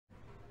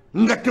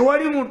nga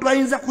tewali muntu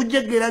ayinza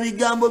kujegera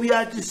bigambo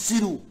bya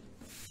kisiru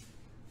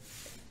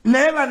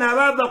naye bano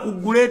abava ku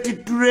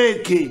Great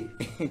Trek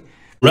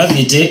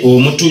Ravite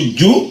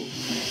Omutujju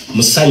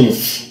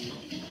musanyufu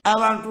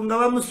abantu nga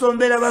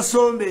bamusombera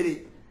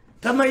basombere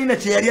tamayina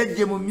kye yali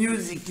ajje mu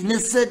music ne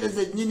sente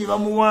zennyini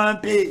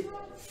bamuwampe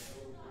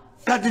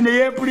kati ne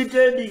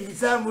yepulitending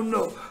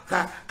samuno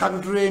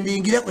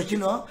katutulendingireko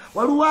kino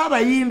waliwo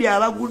abayimbi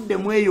abagudde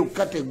mu eyo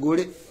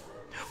kategole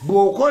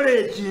bw'okola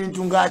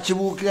ekintu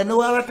ng'akibuukira ne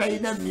waba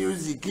talina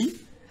music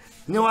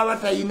ne waba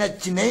talina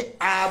kine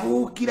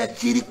abuukira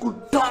kiri ku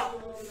top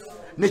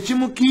ne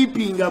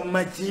kimukiipinga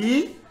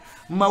maki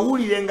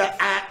mawulire nga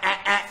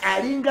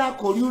alinga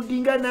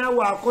akolyudinga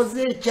naawe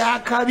akoze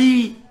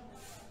ekyakabi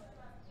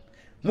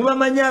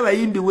mubamanya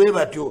abayimbi we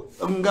batyo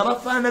nga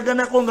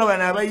bafaanaganako nga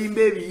bano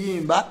abayimba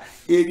ebiyimba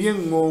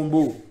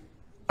eby'eŋŋombo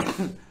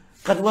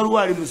kati waliwo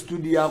ali mu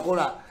studio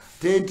akola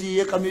tenti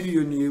ye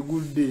Chameleone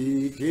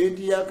egudde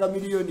tenti ya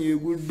Chameleone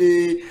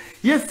egudde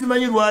ye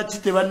simanyi lwaki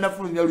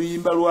tebannafulumya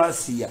luyimba lwa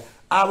Asiya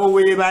abo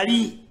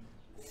weebali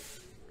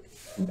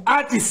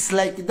artists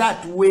like that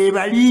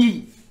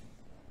weebali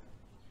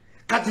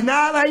kati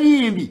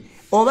n'abayimbi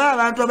oba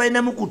abantu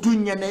abalinamu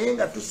kutunnya naye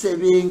nga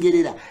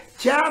tusebengerera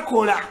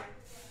kyakola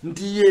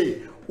nti ye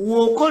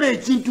wokola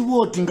ekintu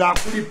bwoti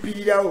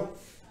ng'akulipirirawo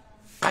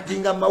kati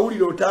nga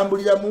mawulire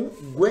otambuliramu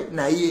gwe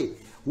naye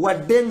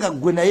wadde nga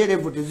gwe naye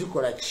levo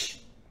tezikola ki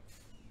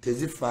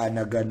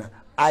tezifaanagana.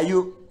 Are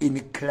you in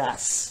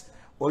class?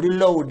 Oli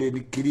loud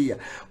and clear.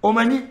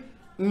 Omanyi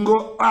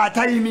ngo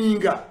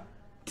atayiminga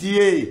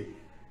tiye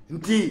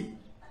nti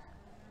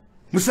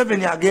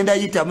Museveni agenda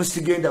yita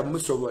musigenda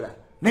musobola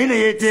naye ne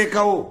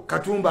yeteekawo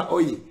Katumba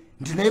oye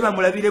nti naye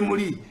bamulabire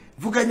muli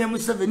vuganya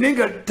Museveni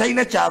nga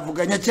talina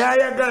kyavuganya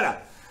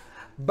kyayagala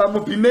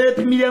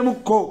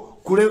bamupimeepimiremuko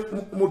kule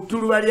mu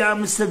ttuluba lya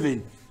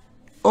Museveni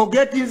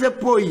ogetinze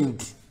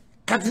point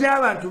kati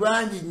n'abantu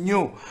bangi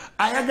nnyo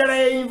ayagala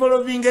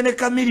yeinvolvinge ne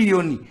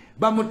Chameleone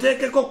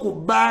bamuteekeko ku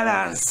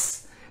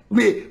balance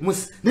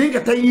naye nga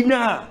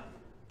talina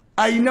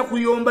ayina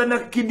kuyomba na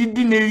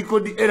kididi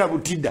n'erikodi era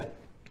Butida.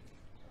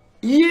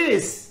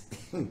 Yes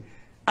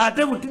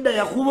ate Butida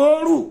yakuba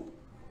olu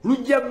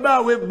lujja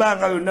bbaawo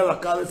ebbanga lyonna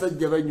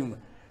bakabasajja banyuma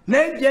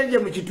naye jenje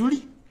mu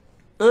kituli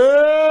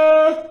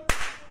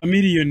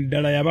Chameleone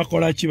ddala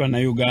yabakola ki bana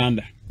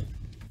Uganda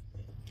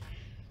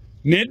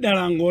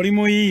neddala ng'oli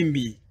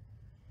muyimbi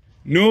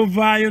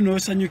n'ovaayo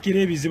n'osanyukira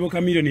ebizibu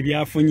Chameleone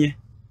byafunye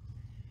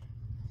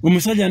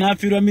omusajja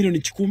n'afiirwa milioni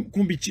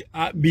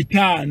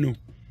 500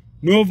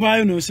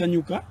 n'ovaayo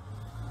n'osanyuka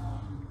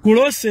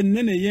kulose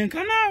ennene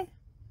yenkanaawo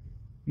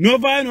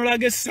n'ovaayo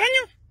n'olaga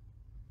essanyu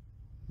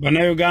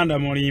bana Uganda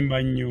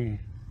mulimba nnyo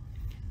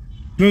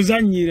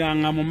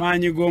tozanyiranga mu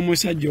maanyi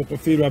g'omusajja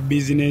okufiirwa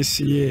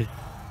bizinesi ye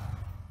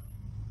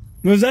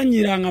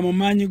nozanyiranga mu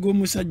maanyi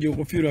g'omusajja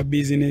okufiirwa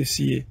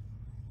bizinesi ye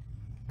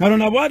kano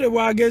nabwate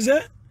bwageze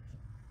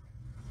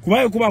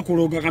kubayo kuba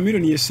kuloga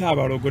Chameleone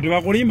yesaabalogo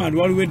tebakulimba ndi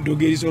waliwo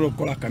eddogo erisobola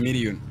okukola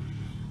Chameleone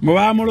mwe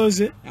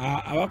baamuloze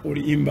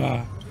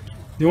abakulimba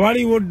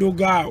tewaliwo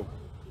ddogo awo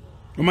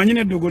omanyi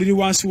n'eddogo liri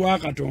wansi wa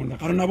Katonda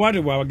kano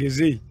nabwate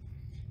bwageze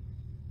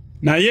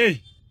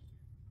naye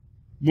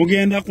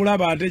mugenda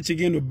kulaba ate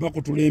ekigenda obba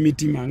kutula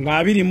emitima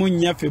nga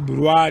 24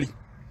 February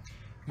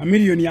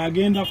Chameleone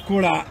agenda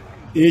kukola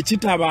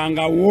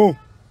ekitabangawo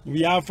mu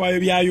byafaayo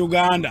bya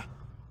Uganda.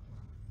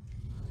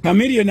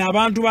 Chameleone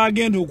abantu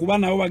bagenda okuba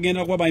nabo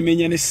bagenda kuba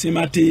bamenya ne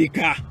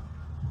ssemateeka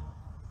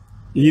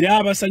era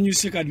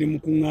abasanyuse kadi mu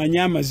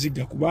kuŋŋaanya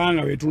amaziga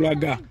kubanga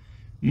wetulaga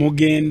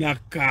mugenda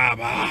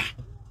kaaba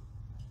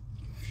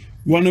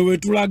wano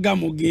wetulaga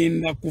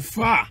mugenda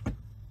kufa.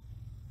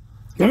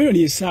 Chameleone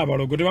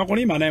yesaabalogo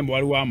tebakulimba naye mbu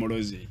waliwo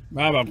amuloze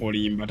baba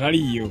kulimba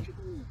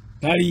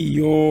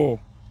taliyo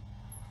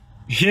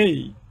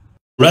hey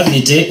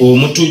Ravite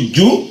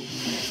Omutujju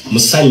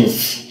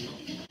musanyufu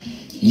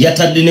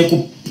yatadde ne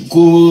ku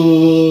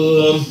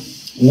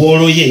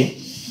woloye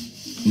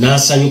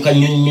nasanyuka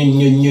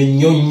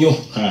nnyo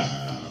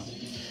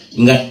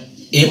nga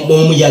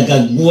omuyaga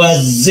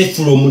gwaze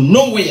from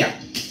nowhere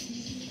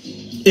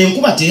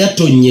enkuba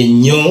teyatonye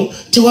nnyo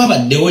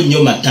tewabaddewo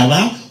nnyo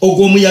mataba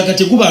ogw'omuyaga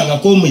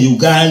tegubangako mu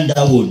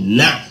Uganda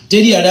wonna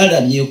teri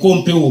alalabyeko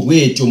mpewo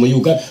bwetyo mu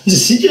Uganda nze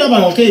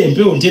sigirabangako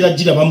empewo ntera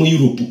giraba mu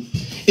Europe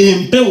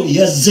empewo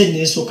yazze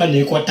nesoka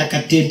nekwata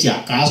katenti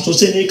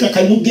akasose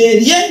nekakanyuga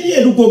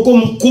eryerugogo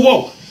mu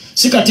kkubo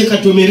sikateka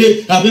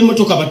tomere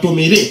ab'emmotoka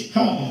batomere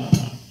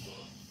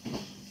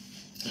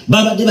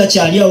babadde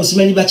bakyali awo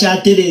simanyi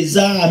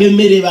bakyatereza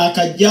ab'emmere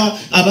bakajja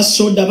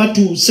abasoda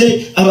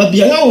batuuse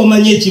ababyanga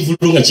omanye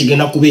ekivulu nga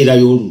kigenda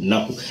kubeerayo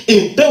olunaku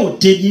empewo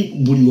teri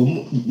buli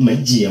omu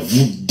majje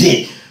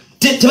yavudde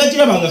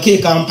tebagirabangako e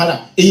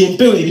Kampala eyo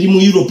empewo ebiri mu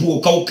Europe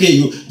okawuka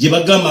eyo gye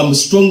bagamba mu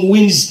strong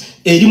winds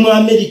eri mu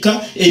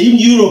America eri mu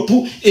Europe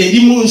eri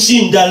mu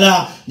nsi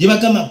ndala gye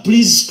bagamba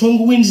please strong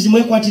winds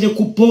mwekwatire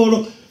ku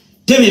polo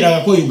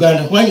tebeerangako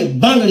Uganda kubanga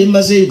ebbanga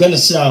limaze Uganda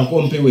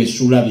siranko mpewo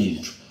esuula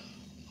bintu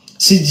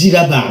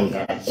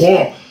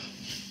sigirabangako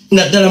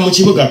naddala mu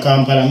kibuga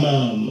Kampala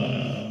maama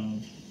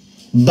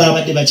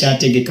baba de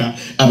bachategeka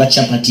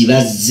abachapati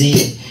bazze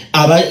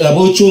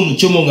abocho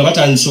omuchomo nga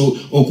batanso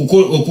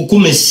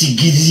okukuma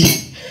sigiri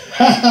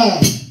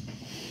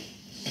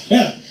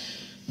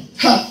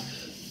ha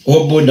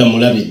oboda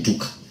mulabe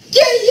duka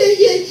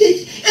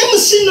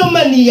emusino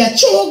mani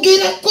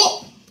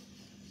yachogerako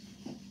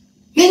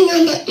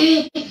nengamba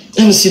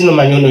emusino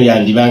mani ono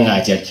yandibanga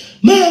atya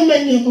mama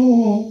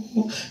nyabo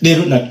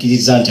lero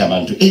nakiriza nti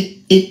abantu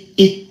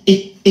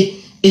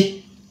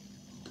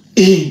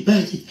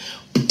baji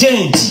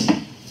tenti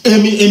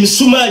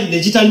emisumali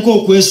negitandika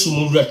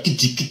okwesumulula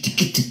kiti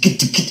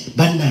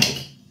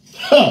banange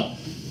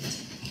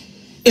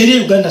eri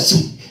Uganda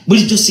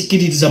bulijjo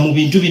sikiririza mu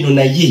bintu bino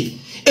naye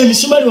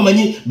emisumali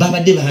wamanyi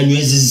babadde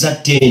banywezezza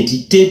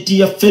tenti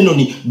ya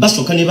fenoni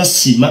basoka ne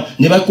basima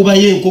ne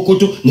bakubayo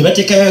enkokoto ne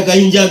batekayo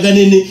agayinja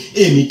aganene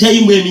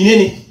emitayimbo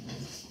eminene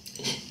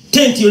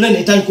tenti yona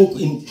netandika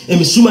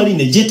emisumali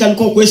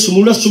negitandika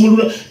okwesumulula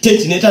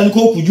tenti netandika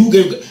okujuga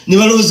ne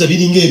balowooza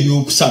biringa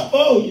ebyokusa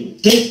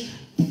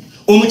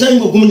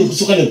omutayimbo gumu ne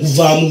kusoka ne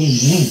kuvaamu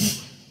vuvu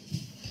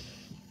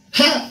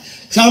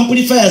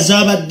amplifier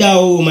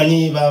zabaddawo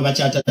manyi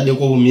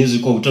bakyataddeko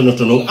obumusiki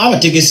obutonotono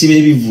abategesi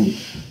b'ebivulu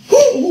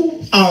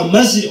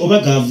amazzi oba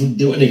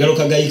gavuddewo ne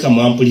galoka gayika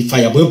mu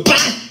amplifier bwe pa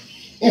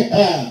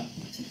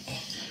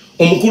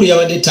omukulu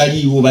yabadde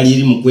taliiwo bali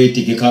eri mu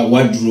kwetegeka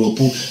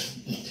wardrobe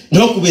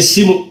n'okuba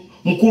essimu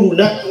mukulu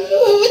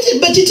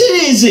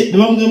bakitereeze ne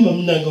bamugamba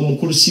munanga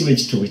omukulu siwe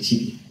ekitobo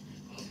kiri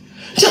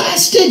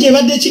stage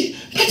ebadde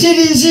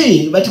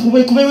batereeze bati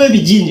kubewo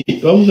ebijini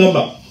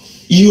bamugamba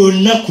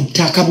yonna ku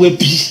ttaka bwe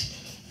pi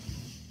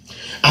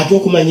ate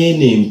okumanya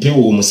eno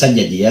empewo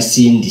omusajja gye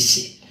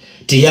yasindise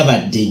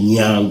teyabadde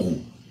nyangu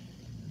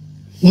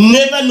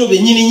ne bano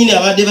bennyininyini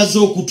abadde bazze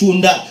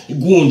okutunda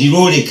gundi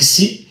Rolex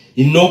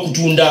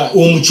n'okutunda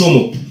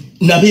omuchomo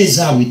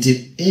nabeezaabwe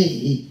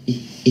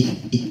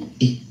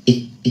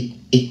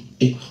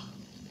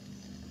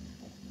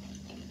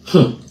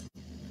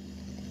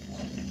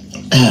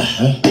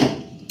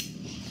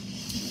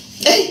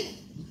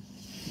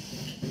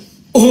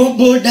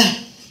oboda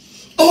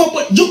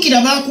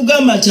jukira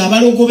bakugamba nti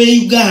abalogo be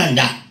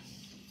Uganda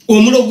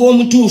omulogo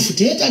omutuufu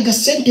teetaga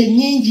sente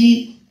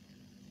nnyingi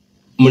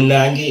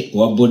munange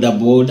wa boda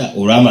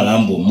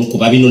olw'amalambo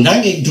omukuba bino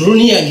nange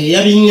drone yange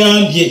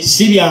yabiŋŋambye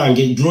si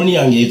byange drone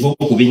yange eva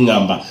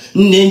okubiŋŋamba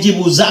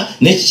nenjibuuza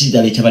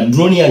n'ekikidala ekyaba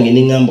drone yange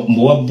neŋŋamba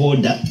mbu wa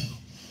boda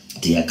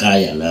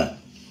teyakaayana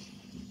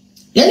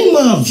yali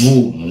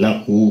mwavu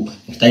munaku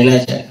talina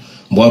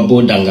mbu wa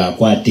boda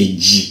ng'akwata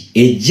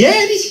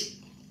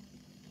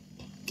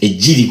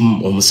ejjiri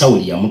omusawo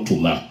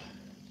lyamutuma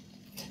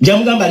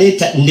byamugamba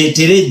leeta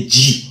ndeetere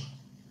ejji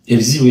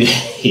ebizibu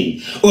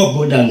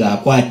oboda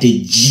ng'akwata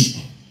ejji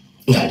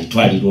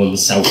ng'alitwalira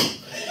omusawo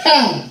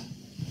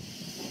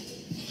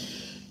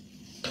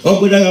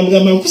oboda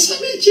ng'amugamba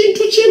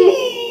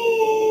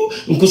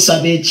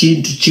nkusaba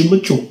ekintu kimu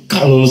kyokka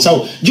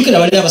omusawo jukira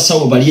bali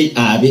abasawo bali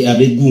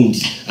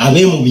abegundi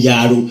ab'emu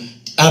byalo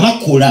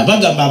abakola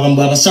bagamba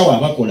abambu abasawo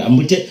abakola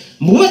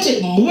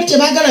mbubate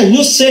bagala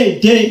nnyo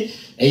sente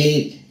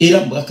era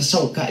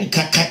akasawo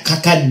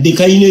kakadde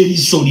kayina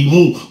eriiso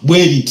limu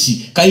bwe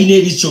biti kayina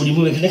eriiso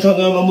limu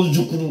nekagamba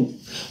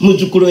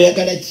muzukulu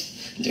oyagala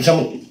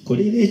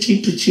kolera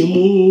ekintu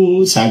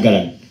kimu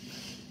saagala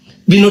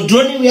bino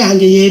drone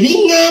yange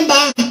yebiŋŋamba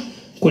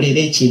kolera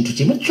ekintu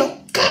kimu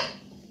kyokka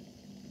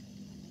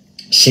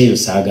sheyo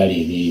saagala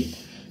ebyeyo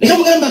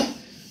nekamugamba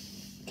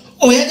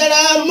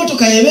oyagala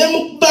motoka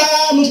yebemubba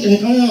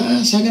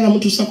saagala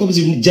mutuusako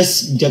buzibu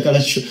just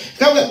njagala sho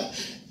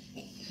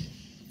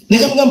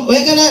nekamugamba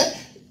oyagala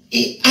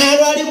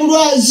alwali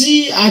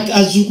bulwazi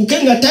azukuke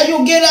nga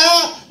tayogera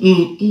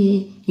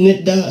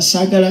nedda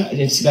saagala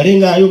sigale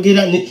nga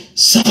ayogera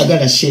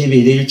saagala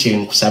sheebeereyo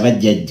kyenkusaba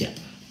jjajja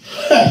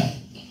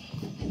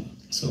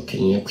sooke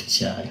nnyo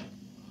kukyala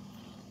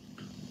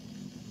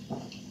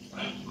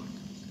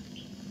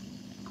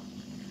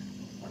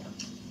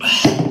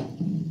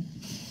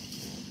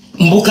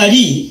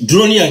mbukali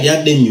drone yange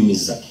yadde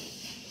nnyumiza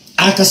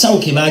akasawo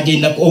ke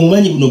bagendako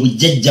omumanyi buno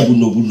bujjajja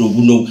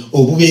buno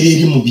obubeera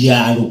eri mu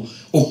byalo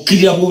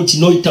okkirira bwoti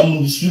noyita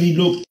mu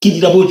bisuubiro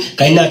okkirira bwoti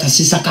kalina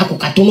akasisa kako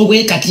katono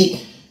bwe kati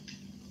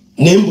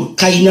nembu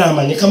kalina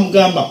ama ne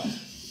kamugamba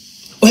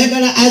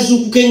oyagala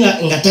azuukuke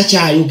nga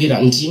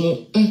takyayogera nti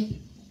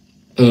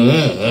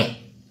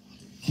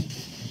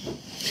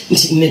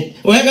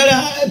oyagala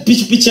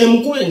pikipiki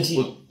emukule nti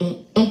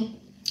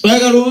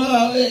oyagala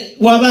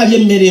waba ali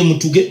emmere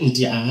emutuge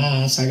nti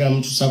saagala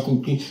mutusako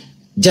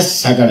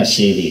just sagala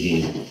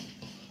sheerere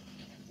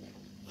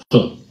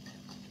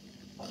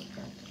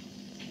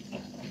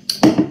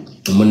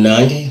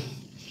munange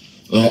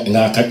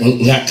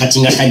kati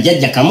nga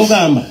kajjajja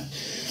kamugamba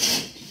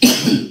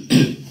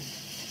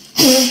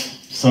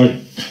sorry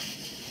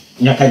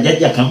nga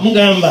kajjajja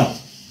kamugamba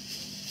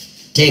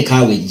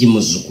teekaawo ejji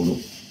muzzukulu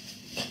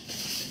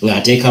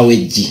ng'ateekawo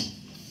ejji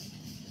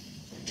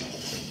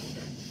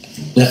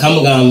nga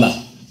kamugamba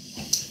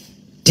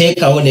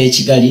teekawo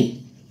n'ekigali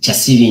kya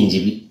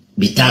siringi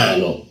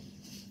 5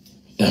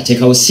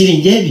 atekawo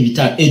siringi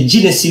ebitano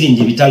ejine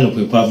siringi bitano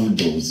kwe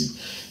kwavudde obuzibu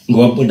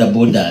ngowa boda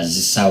boda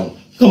azisawo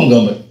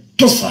kamugamba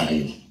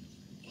tofaayo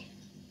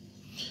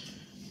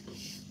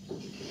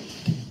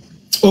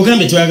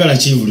ogambe twagala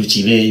kivulu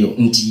kibeeyo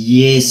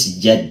nti yes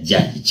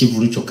jajja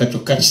kivulu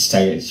kyokka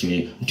kisitayira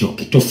kibeeyo nti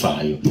oke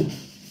tofaayo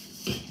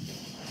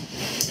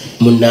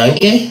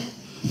munange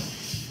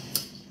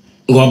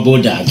ngowa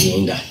boda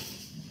agenda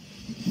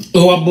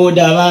owa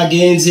boda aba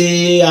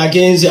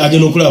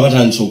agenda okulaba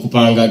batandise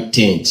okupanga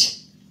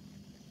tenti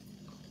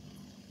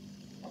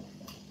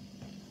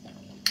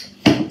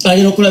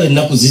agenda okulaba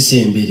ennaku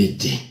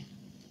zisemberedde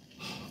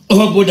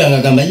owa boda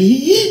ngagamba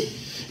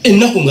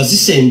ennaku nga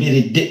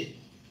zisemberedde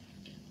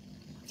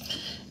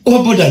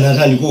owa boda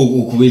natandika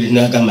okubeera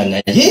nagamba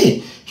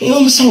naye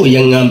omusawo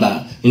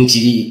yaŋŋamba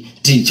nti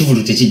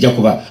kivulu tekijja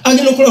kuba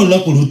agenda okulaba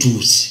olunaku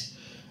lutuuse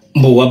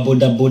mbu owa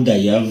boda boda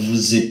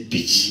yavuze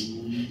piki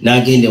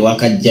n'agende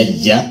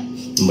wakajjajja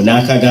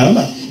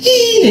munakagamba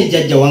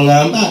nejjajja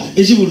waŋŋamba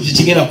ekivulu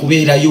tekigenda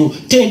kubeerayo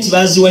tenti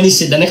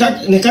baziwanise dda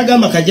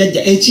nekagamba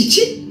kajjajja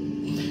ekiki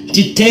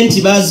ti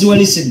tenti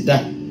baziwanise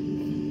dda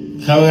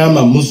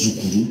kagamba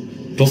muzzukulu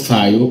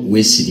tofaayo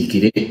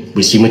weesirikire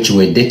buli kimu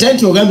kiwedde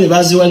tenti ogambe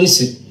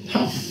baziwanise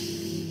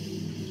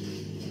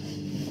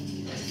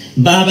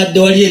babadde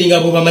wali eringa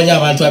bwe bamanya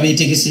abantu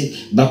abeetegese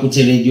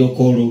bakutera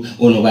ebyokolo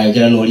ono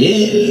bayogera n'oli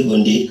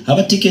gondi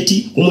abatiketi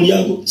ku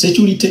mulyango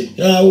security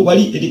awo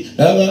bali eri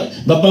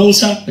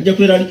babawunsa bajja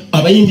kubeera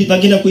abayimbi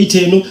bagenda kuyita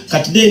eno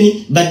kati deni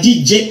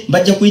badijje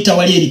bajja kuyita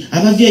wali eri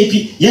aba VIP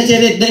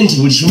yateredde nti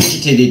buli kimu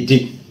kiteredde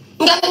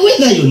nga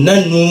weda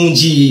yonna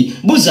nnungi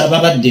buza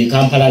ababadde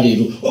Kampala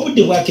leero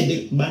obudde bwakedde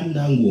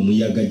bannange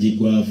omuyaga gye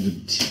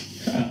gwavudde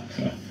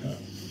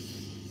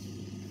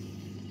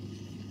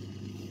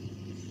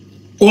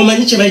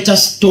omanyi kye bayita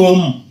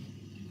storm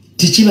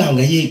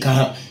tekibanga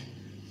yeeka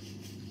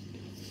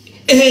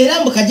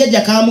era mbu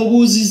kajjajja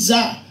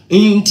kamubuuzizza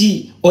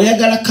nti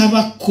oyagala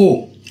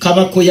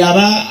kabako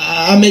yaba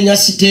amenya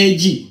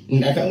siteegi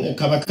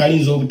kabaka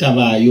kalinza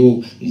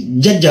obutabaayo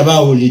jjajja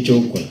baawulira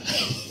ekyokukola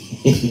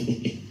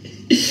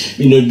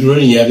bino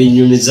drone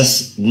yabinyumiza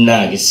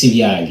nange si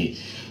byange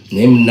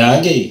naye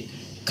munange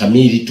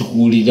Kamiri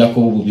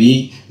tukuwulirako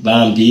obubi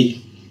bambi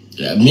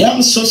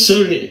I'm so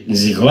sorry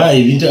nzikwa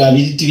ebintu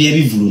abiti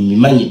byebivulu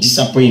mimanyi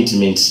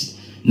disappointments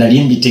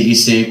nali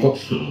mbitegeseeko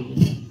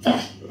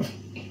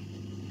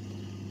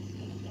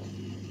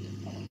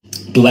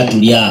tuba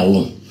tuli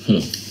awo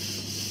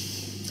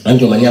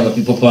anti omanyi aba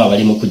people power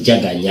bali mu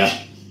kujaganya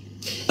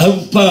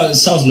aba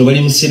south no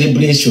bali mu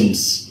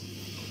celebrations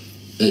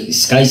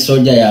Sky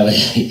Soldier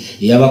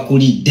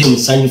yabakulidde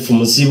musanyufu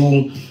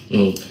muzibu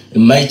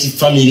Mighty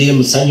Family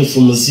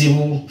musanyufu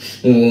muzibu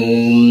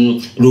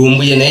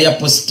Lumbuye naye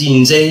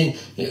yapostinze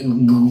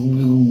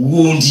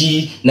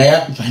gundi naye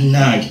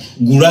banage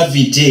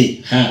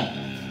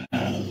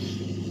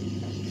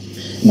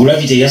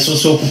Gravity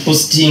yasoso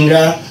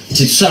okupostinga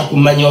tetusobola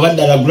kumanya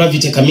obaddala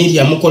Gravity Kamiri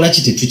yamukola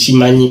ki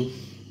tetukimanyi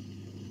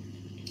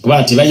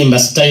kuba tebayimba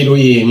style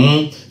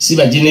yemu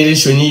siba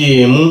generation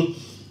yemu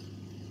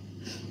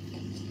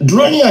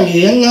drone yange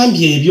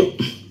yaŋŋambye ebyo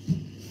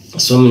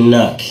so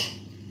munake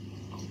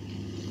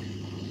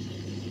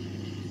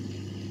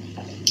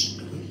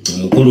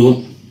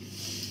omukulu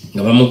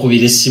nga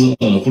bamukubira essimu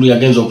omukulu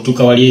yagenza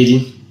okutuuka wali eri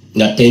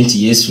nga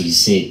tenti Yesu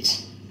liseeti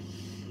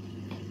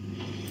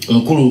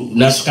omukulu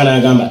n'asukka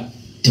n'agamba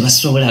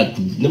tebasobola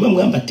ne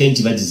bamugamba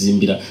tenti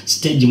bagizimbira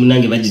stage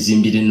munange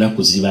bagizimbira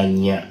ennaku ziba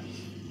nnya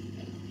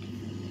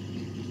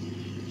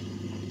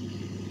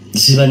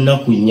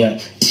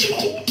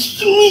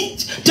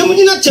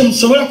temulina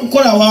kyemusobola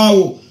kukola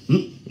waawo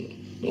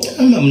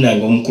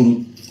munange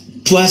omukulu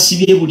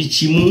twasibye buli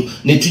kimu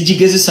ne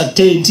tugigezesa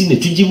tenti ne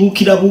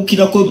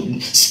tugibuukirabuukirako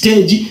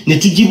stage ne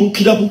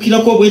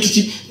tugibuukirabuukirako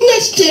bwetuti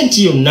nga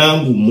tenti yonna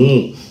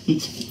ngumu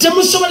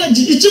temusobola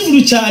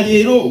ekivulu kya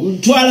leero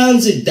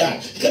twalanze dda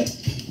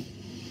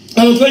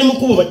abantu bali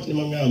mukubo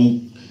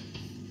batimagamu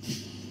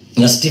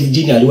nga Steve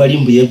Jini ali wali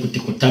mbu yeekutte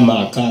ku ttama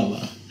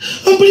akaaba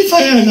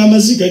amplifier nga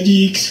amaziga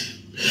giyikise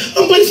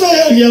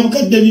amplifier ya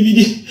bukadde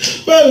bibiri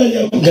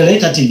nga naye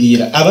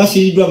tategeera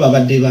abafiiriddwa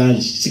babadde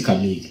bangi si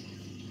Kamiri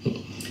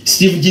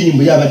Steve Jini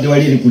mbu yabadde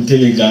wali eri ku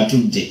ntebe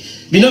ng'atudde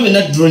bino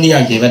byonna drone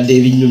yange ebadde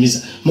ebinyumiza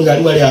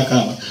mugali wali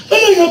akaaba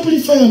bana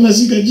amplifier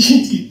amaziga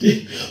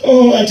giyikidde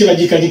ate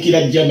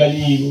bagikanikira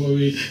Germany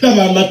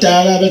laba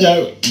amataala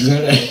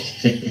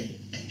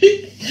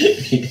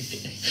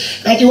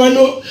kati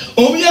wano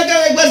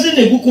obuyaga bwaze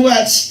ne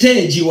gukuba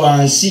stage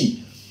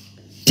wansi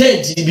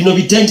tenti bino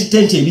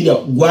bitenti ebira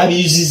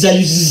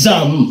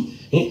gwabiyuzizaamu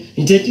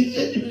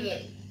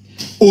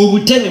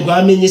obutebe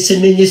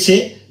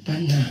bwamenyese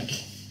bannange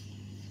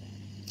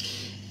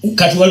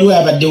kati waliwo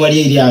abadde wali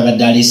eri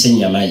abadde aleese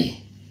ennyama ye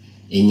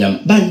enyama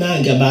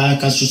bannange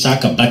bakasusa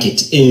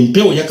akabaketi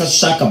empewo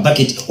yakasusa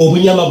akabaketi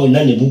obunyama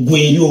bwonna ne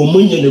bugweri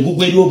omunnyo ne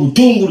gugweri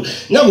obutungulu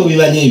nga bwe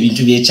bibanya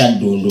ebintu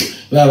byekyaddondo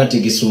baba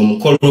bategese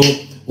omukolo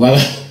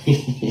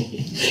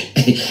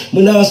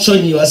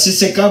munabasonyi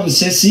wasiseka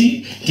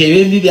busesi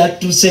tebembi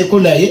byatuseeko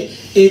naye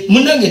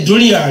munange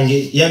doli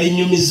yange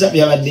yabinyumiza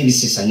byabadde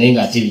bisesa naye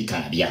nga ate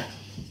bikaabya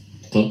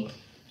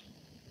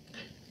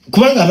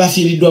kubanga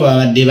abafiiriddwa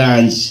babadde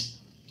bangi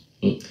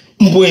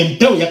mbwe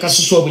mpewo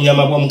yakasusa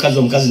obunyama bw'omukazi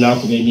omukazi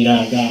n'akuba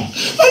emiranga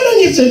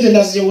banange sente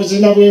naziwoze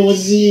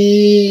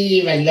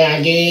nabwewozi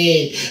banange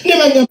ne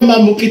bagamba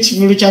muka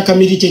ekivulu kya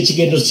kamiri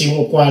kyekigendo singa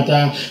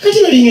okwata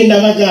kati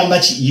balingenda bagamba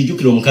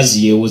yijjukira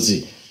omukazi yeewoze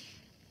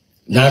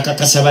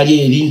n'akakasa bali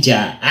eri nti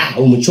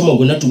omucomo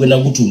gwonna tugenda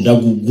gutunda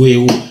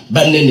guggwewo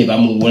banne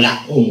bamuwola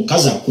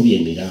omukazi akubye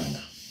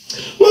emiranga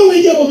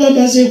wawejjabo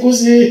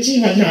bamazeekoze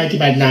eki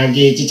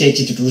banange eki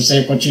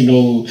kyekitutuuseeko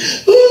kino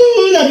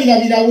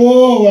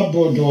labirawo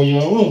wabodo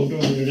oyo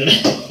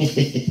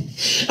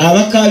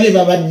abakabe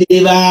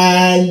babadde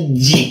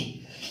bangi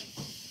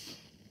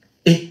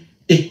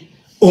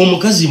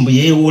omukazi mbu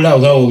yeewola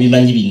nga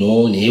obimanyi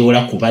bino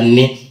neyeewola ku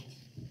banne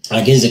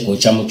agenze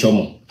kwokya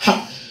mucomo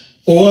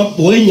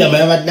ow'ennyama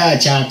yabadde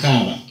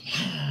akyakaaba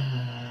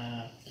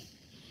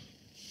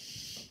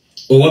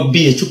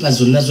owabbi ecupa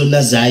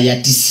zonna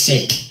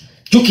zayatise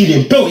jjukira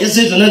empewo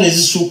yazze zonna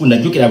nezisuukuna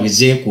jjukira bwe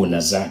zeekuuna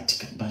zaati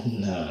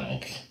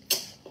bannange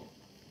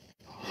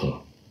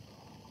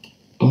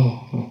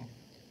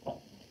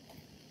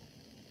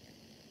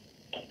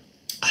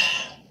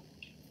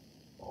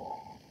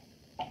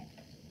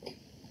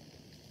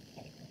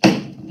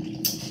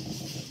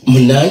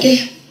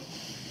munange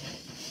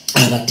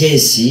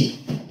abateesi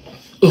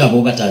nga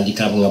bo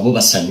batandika nga bo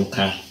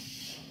basanyuka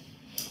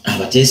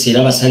abateesi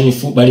era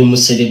basanyufu bali mu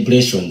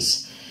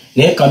celebrations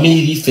naye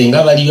kamiri ffe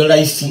nga baliyo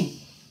life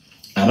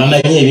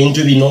abamanyi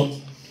ebintu bino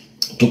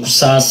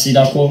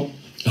tukusaasirako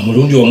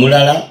omulundi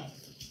omulala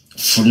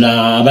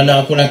funa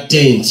abanakola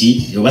tenti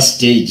oba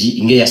stage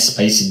ngeya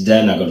Spice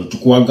Danagalo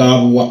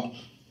tukuwagabuwa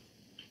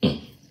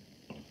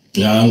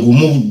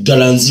ngumu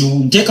ddala nzibu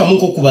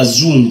nteekamuko ku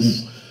bazungu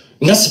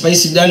nga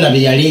Spice Dana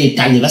be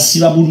yaleeta ne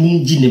basiba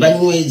bulungi ne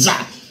banyweza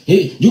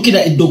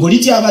jukira eddogo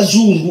litya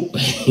abazungu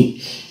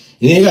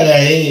negala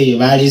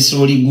baleese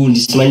oli gundi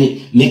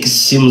simanyi make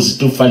sims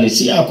tufane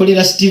si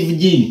akolera Steve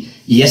Jimmy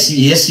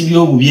yasibye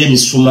obubi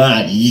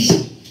emisumaali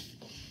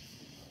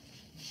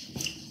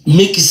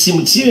make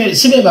sim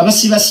sibe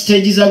babasiba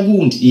stage za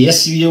gundi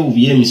yasibye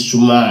obubi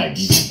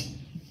emisumaali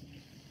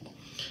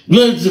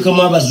lwe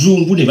kama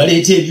abazungu ne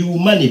baleeta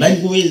ebyuma ne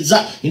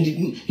banyweza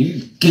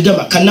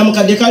kigamba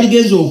kanamukadde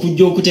kaligenza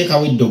okujja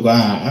okuteekawo eddogo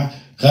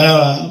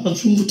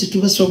abazungu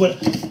tetubasobola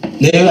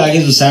naye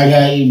bagenza osanga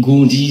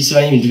gundi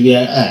simanyi bintu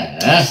bya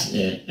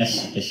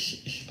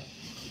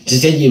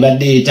stage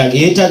badde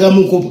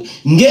yeetagamuko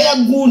ngeya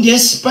gundi ya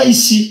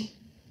Spice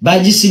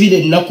bagisibira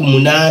ennaku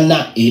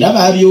 8 era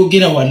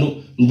babyogera wano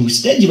mbu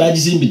stage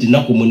bagizimbidde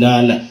ennaku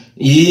 8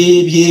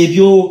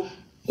 ebyo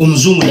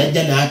omuzungu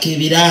najja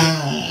n'akebera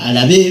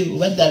alabe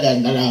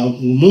badala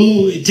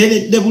mu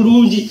teredde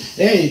bulungi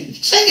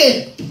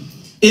sege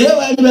era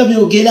bali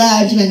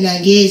babyogera nti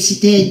banange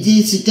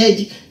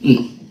stage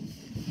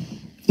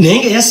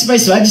naye ya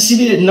Spice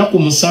bagisibira ennaku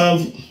 7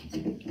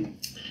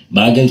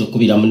 bagenza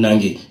okubira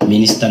munange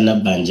Minister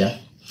Nabanja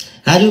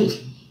alo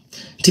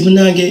ti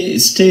munange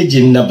stage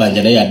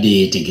Nabanja naye adde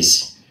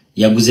yeetegese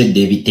yaguze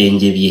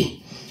ebitenje bye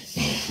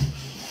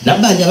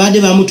Nabanja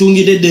badde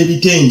bamutungidde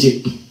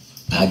ebitenje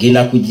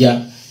agenda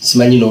kujja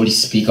simanyi n'oli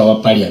speaker wa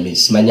parliament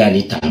simanyi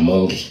Anita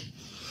Amonge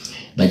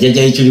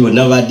bajjajja ekyo liwo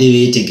nabadde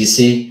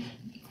beetegese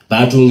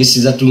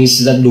batungisiza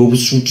dde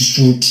obusuuti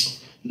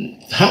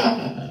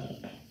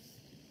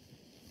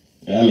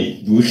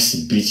weeks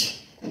bit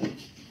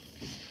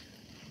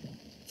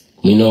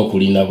nina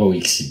okulinako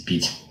weeks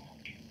bit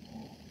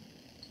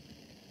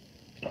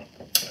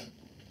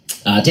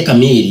ate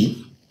Kamiri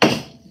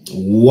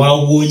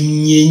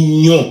wawonye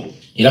nnyo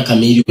era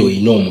Kamiri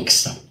oyina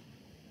omukisa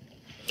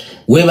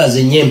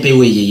webaze nnyo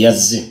empewo ye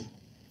yazze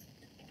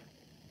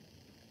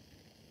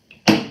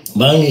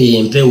bange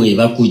yempewo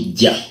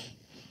ebakujja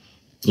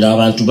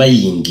ng'abantu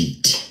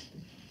bayingidde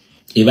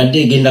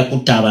ebadde egenda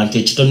kutta abantu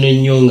ekitono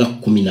ennyo nga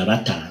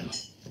 15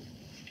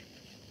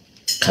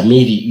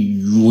 Kamiri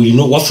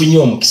olina wafunye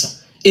omukisa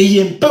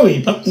eyo empewo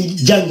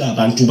ebakujja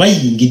ng'abantu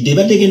bayingidde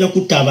ebadde egenda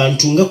kutta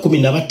abantu nga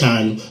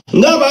 15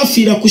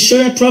 ng'abaafiira ku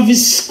show ya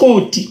Travis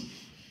Scott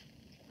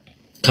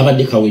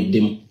kabadde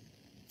kaweddemu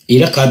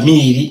era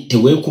Kamiri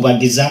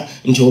teweekubagiza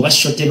nti oba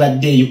show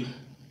tebaddeeyo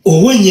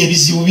owonye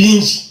ebizibu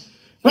bingi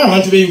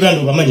abantu be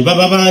Uganda bamanyi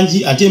baba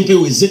bangi ate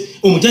empeweze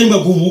omutayimba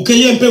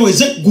gubuukeyo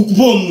empeweze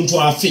gukuba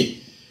omuntu afe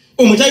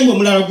omutayimba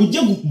omulala gujje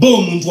gukuba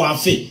omuntu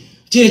afe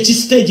kyeki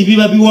stage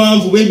biba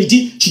biwanvu bwe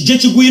biti kijje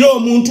kigwira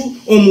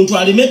omuntu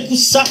aleme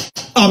kussa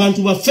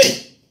abantu bafe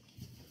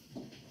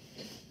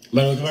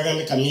bano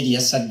bagambe Kamiri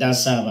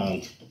yasaddaasa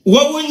abantu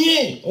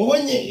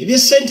wawonye ebye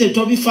sente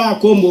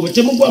tobifaako mbu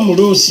temugwa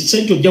mulosi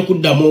sente ojja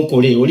kuddamu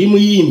okole oli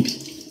muyimbi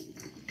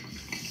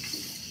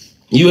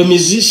iwe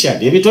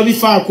musician ebye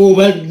tobifaako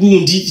oba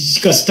gundi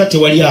kasita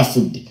tewali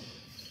afudde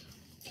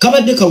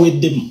kabadde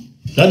kaweddemu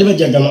nade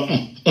bajagama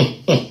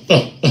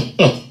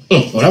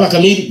olaba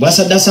Kamiri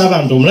bwasaddaasa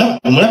abantu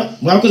omulaba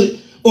bwakoze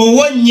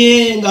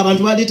owonye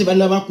ng'abantu badde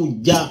tebannaba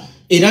kujja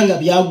era nga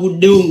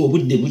byaguddewo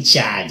ng'obudde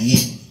bukyali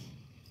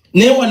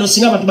ne wano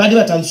singa abantu bali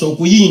batandise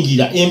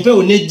okuyingira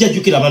empewo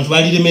nejjajukira abantu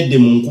bali lemedde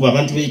mu nkuba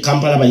abantu be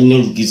Kampala balina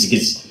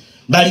olugizigezi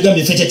bali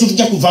gambe fete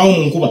tutujja kuvaawo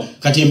mu nkuba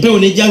kati empewo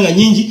nejjanga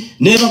nyingi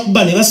ne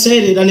bakuba ne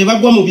baseerera ne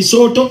bagwa mu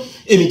bisooto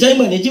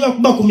emitayimba ne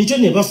gibakuba ku mitwe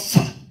ne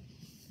bafa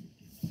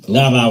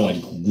ngaba wali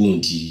ku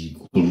gundi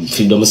ku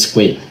Freedom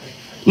Square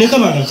ne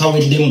kama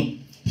akaweddemu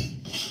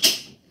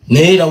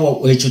neera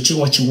ekyo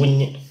kiwa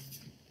kiwunye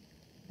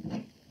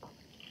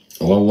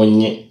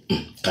wawonye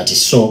kati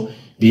so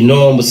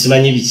bino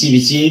musimanyi biki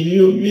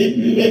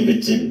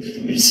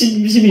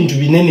bintu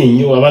binene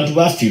nnyo abantu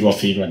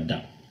bafiirwa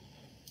dda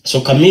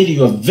so Camille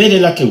you are very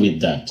lucky with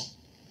that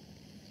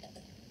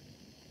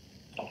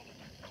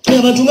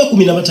abantu nga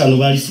 15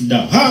 bali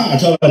fudda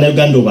ate abana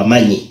Uganda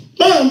obamanyi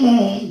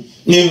mama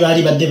ne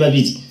bali badde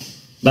babiri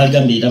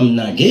bagambira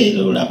munage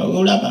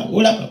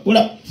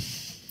olaba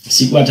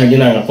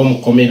sikwatagena nga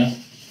komukomera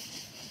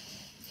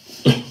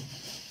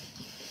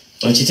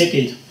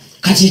okitekera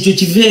kati ekyo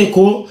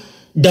kiveeko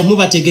damu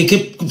bategeke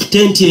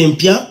tent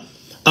empya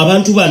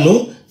abantu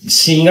bano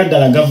singa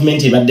ddala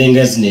government ebadde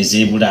nga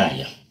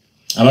zinezebulaaya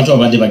abantu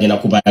abadde bagenda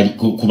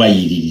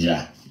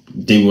kubayiririra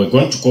they were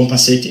going to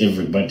compensate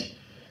everybody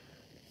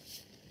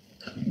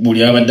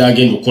buli abadde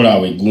agenda okukola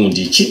awo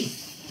egundi ki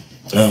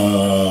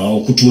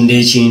okutunda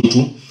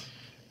ekintu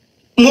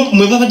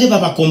mwe babadde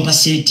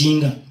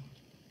babakompensatinga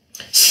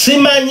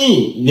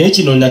simanyi naye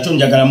kino nakyo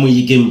njagala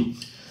muyigemu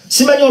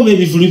simanyi oba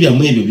ebivulu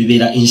byammwe ebyo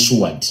bibeera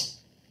insured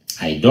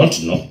I don't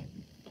know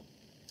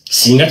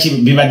singa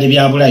bibadde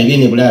bya Bulaya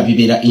byene Bulaya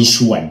bibeera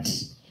insured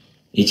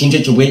ekintu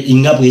ekyo bwe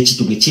inga bwe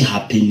ekitu bwe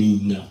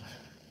kihappeninga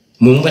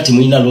mumba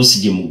temulina losi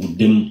gye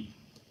muguddemu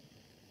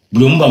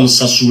buli omu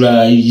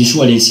bamusasula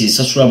insurance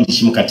esasula buli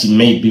kimu kati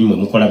maybe mwe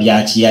mukola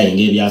bya kiyaye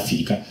ng'ebya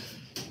Africa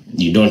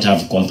you don't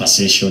have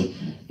compensation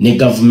ne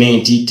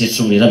government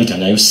tesobolera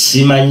bitanayo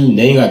simanyi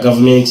naye nga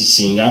government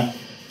singa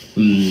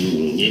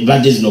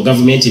badde zino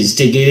government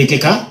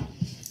ezitegerekeka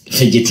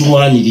ffe gye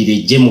tulwanirira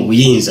ejje mu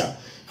buyinza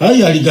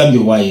ayo aligambye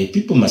why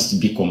people must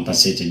be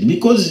compensated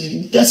because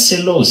that's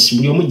a loss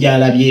buli omu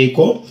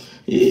gyalabyeko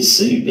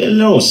is a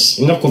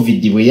loss nga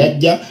covid bwe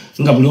yajja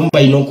nga buli omu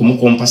balina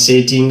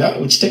okumukompensatinga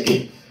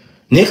okiteke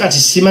naye kati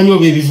simanyi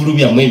oba ebivulu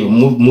byammwe ebyo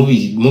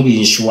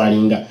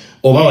mubi-inshuaringa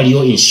oba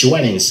waliyo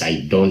insurance I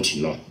don't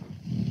know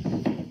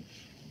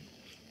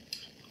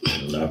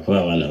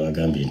nakuba abaana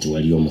bagambye nti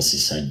waliyo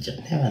omusisajja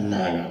naye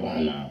bannanga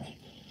abaana abo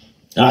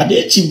ate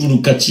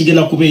ekivuluka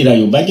kigenda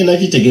kubeerayo bagenda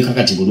gitegeka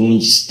kati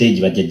bulungi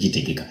stage bajja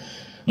gitegeka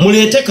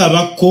muleete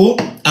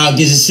kabako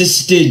agezese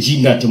stage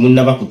nga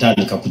temunnaba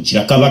kutandika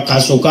kugira kabaka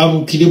asooka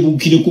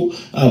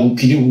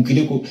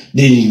abukireko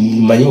then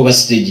manyi oba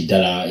stage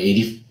ddala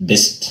eri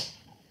best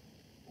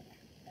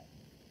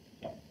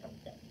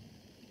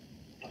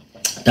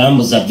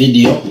tambuza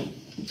video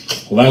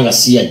kubanga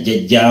si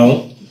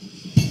yajjajjaawo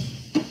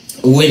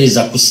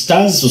uweereza ku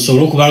stars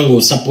osobola okubanga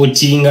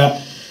osupportinga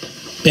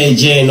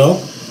page eno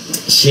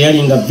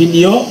sharing a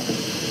video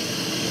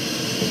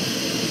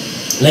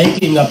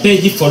liking a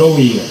page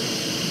following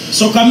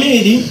so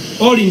Camille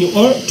all in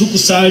all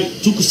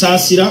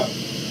tukusasira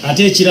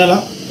ate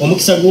ekirala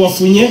omukisa gwe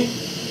wafunye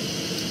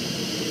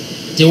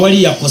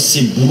tewali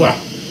yakosebwa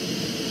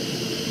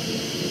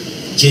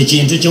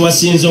kyekintu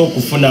kyewasinza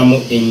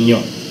okufunamu ennyo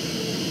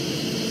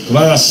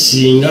kubanga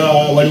singa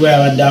waliwo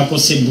yabadde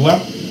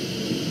akosebwa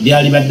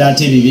byali badde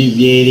ate bibi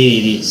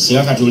byereere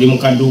singa kati oli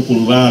mukaduuku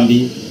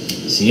lubambi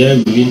singa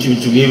ebintu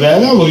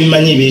bitubyebyanga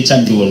bobimanyi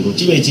bekyaddondo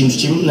kiba ekintu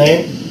kimu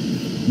naye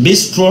be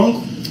strong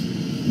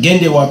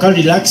gende waka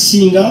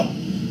relaxinga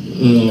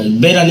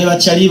beera ne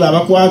bakyaliba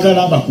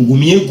abakwagala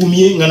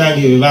bakugumyegumye nga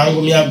nange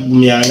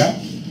bebangumyagumyanga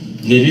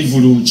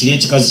ngaebivulu kiri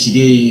ekikazi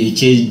kiri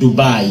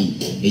ekyedubayi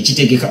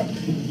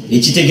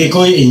ekitegeko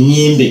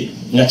ennyimbe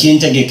nga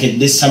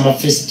kintegekedde summer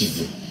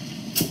festival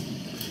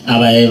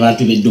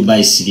abantu be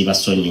Dubai siri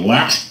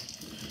basonyiwa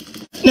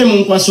ne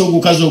munkwasa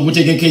ogukazi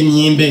ogutegeka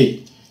ennyimbe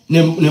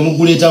ne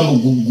muguleeta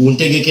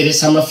muguntegekere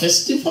summer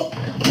festival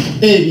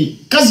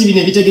ebikazi bino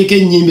ebitegeka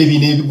ennyimbe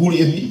bino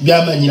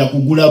byamanyira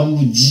kugula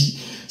buugi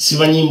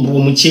simanyi mbu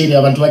omuceere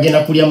abantu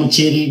bagenda kulya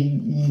muceere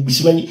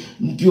simanyi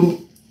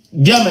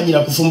byamanyira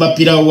kufumba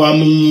pirawo wa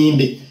mu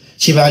nnyimbe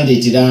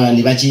kibandeetera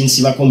ne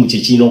bakinsibako mu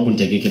kyekiina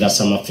okuntegekera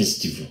summer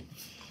festival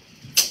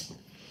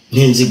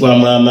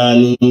nenzigwamu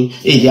amaani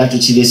eryato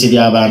kirese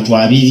by'abantu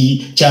 2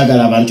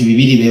 kyagala abantu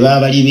 2 be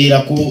baba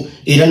balibeerako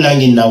era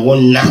nange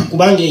nawonna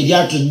kubanga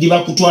eryato liba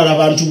kutwala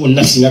abantu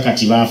bonna singa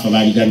kati baafa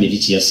baligambye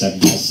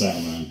likiyasabisa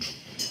abantu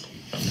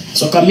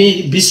so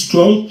Camille be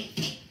strong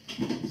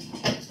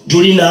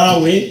tuli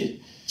naawe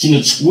kino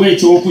kikuwe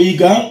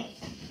ekyokuyiga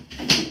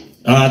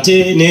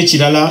ate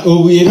n'ekirala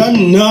era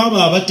naabo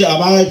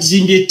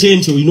abazimbye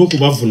tente olina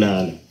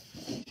okubavunaana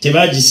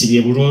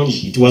tebagisibye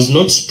bulungi it was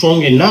not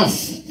strong enough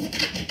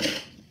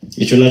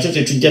ekyo nakyo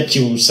tetujja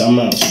kibuusa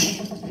amaaso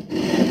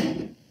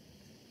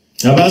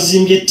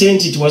abazimbye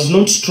tent it was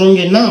not strong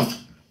enough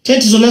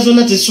tent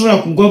zonna tezisobola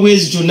kugwa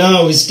bwezityo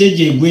naawe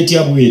stage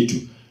egwetya bwetu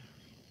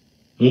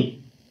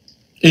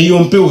eyo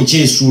mpewo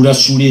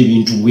kyesuulasuula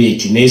ebintu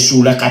bwetu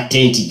nesuula ka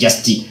tent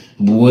just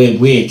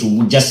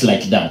just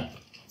like that.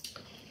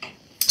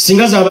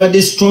 Singaza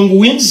abadde strong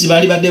winds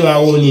bali badde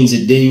bawoninze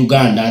de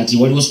Uganda anti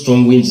waliwo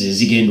strong winds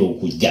zigenda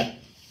okujja.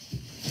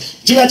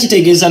 Kila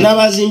kitegeeza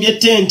n'abazimbye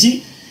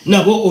tenti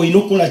nabo oyina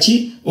okukola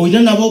ki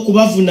oyina nabo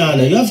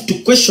okubavunaana. You have to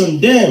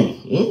question them.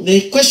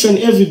 They question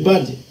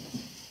everybody.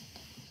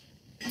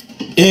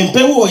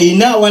 Empewo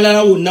oyina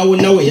walala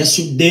wonna we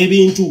yasudde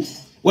ebintu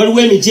waliwo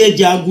emiti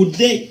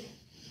egyagudde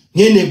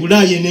nyene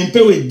Bulaayi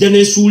n'empewo ejja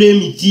n'esuula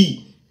emiti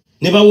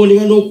ne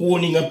bawoninga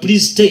n'okuwoninga.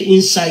 Please stay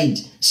inside.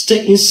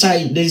 Stay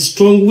inside. There is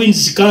strong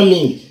winds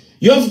coming.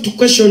 You have to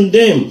question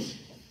them.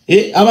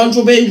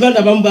 Abantu be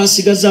Uganda bamu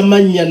basigaza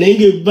manya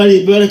nenge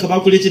bale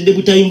kabakuletedde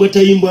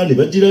butayimbwa ne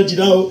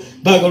badirawo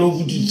bagala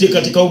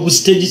okuteekateeka obu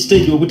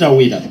stage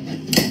obutawera.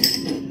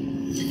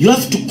 You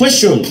have to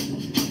question.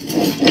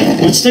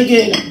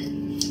 Okitegeera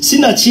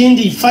sina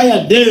kindi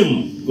fire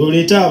them.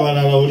 Oleta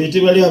abalala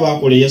olete bali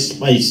abakole ya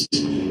spice.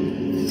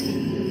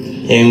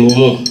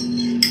 Engomo.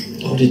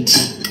 Olete.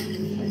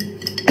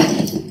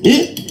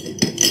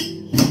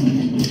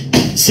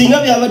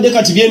 Singa byabadde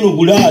kati byeno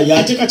Bulaayi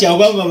ate kati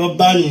ababa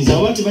babaninza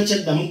wati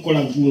bakyaddamu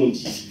kukola gundi.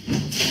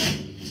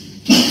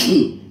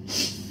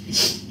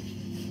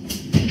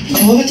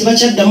 Wati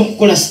bakyaddamu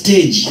kukola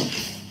stage.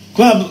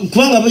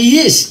 Kubanga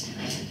yes.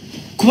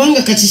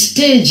 Kubanga kati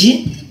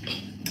stage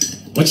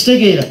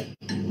okitegeera.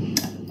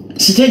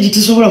 Stage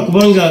tisobola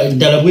kubanga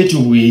ddala bwetu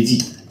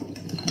bwezi.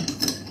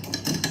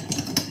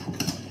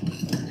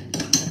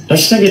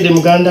 Nashitegedde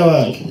muganda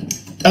wange.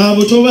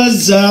 Abo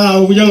tobaza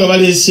okujanga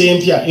balese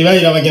empya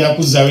ebayira bagenda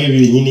kuzaawo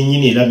ebyo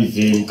nyini era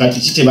biveemu kati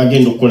kite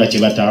bagenda okukola kye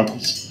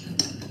bataakoze.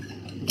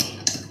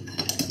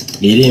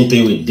 Era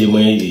empewo eddemu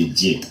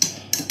ejje.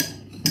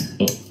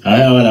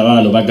 Abana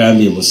bano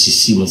bagambye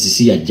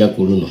musisi yajja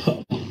ku luno.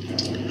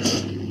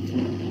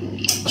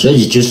 So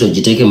gikyuso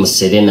giteeke mu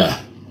Serena.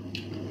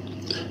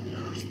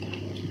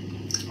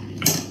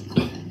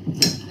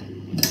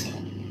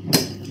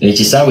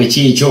 Ekisaawe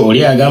kiikyo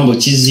oli agamba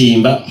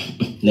kizimba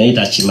naye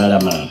takimala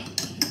maama.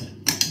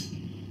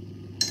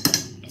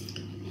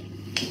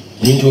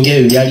 Bintu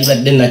ng'ebyo byali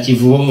badde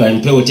nakivubo nga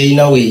empewo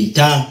terina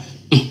weeyita.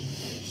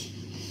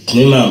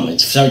 Ne maama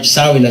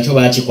ekisaawe nakyo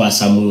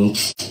baakikwasa muntu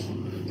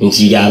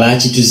nti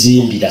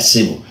abaakituzimbira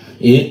ssebo.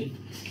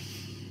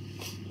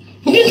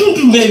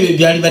 Bintu ng'ebyo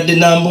byali badde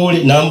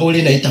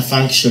namboole naye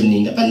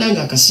tafunctioninga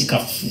bannanga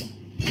akasikafu.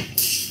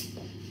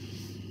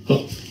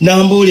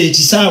 Namboole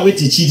ekisaawe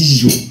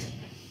tekiriyo.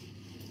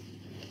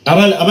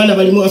 Abana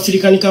bali mu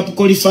African Cup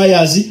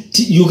qualifiers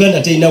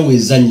Uganda terina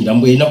weezanyira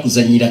mbwe erina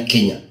kuzanyira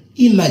Kenya.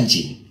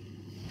 Imagine.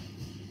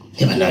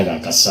 Tebananga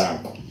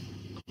akasaako.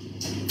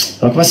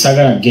 Lwakuba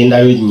saagala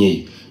kugendayo nnyo.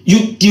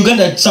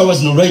 Uganda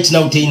sawas no right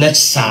now terina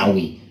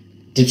kisaawe.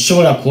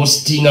 Tetusobola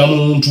costinga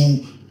muntu.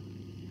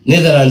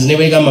 Netherlands ne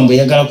bagamba mbwe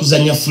yagala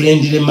kuzanya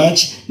friendly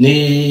match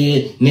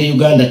ne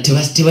Uganda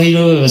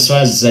tebayiro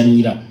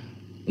baswazanyira.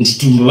 Nti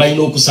tumbo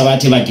balina okusaba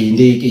ate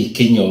bagende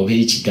Kenya oba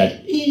Kigali.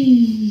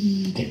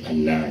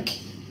 Tebanage.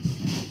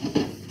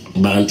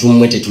 Bantu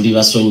mmwe tetuli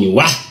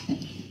basonyiwa.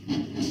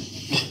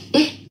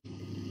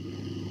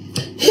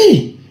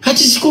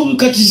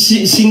 Kati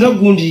singa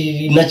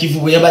gundi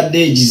nakivubo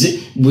yabadde egize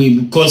bwe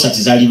concert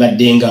zali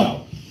badde ngaawo.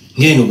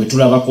 Ngeno bwe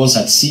tulaba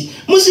concert si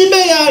muzimbe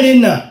ya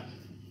arena.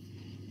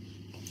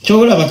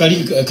 Kyolaba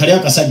kali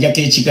akasajja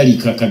k'Ekigali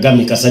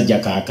Kagame kasajja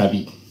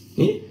kaakabi.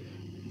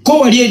 Ko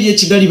wali eri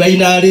Ekigali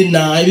balina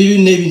arena ebyo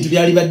n'ebintu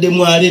byali badde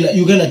mu arena.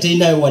 Uganda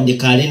terinayo wadde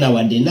ka arena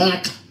wadde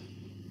naaka.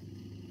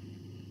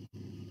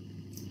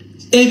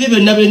 Ebyo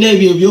byonna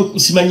ebyo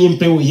byokusimanyi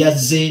empewo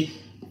yazze.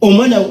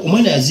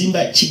 Omwana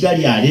yazimba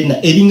Kigali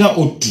arena eringa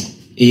otu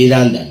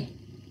London.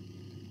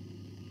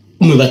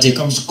 Mwe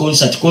bateeka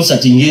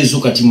concert ngezo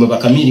kati mwe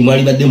bakamiri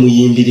mwali badde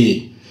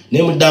muyimbire.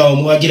 Ne mudawa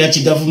muwagira ki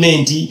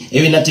government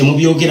ebina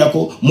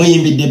temubyogerako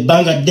muyimbidde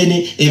ebbanga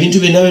ddene ebintu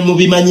byonna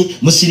mubimanyi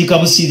musirika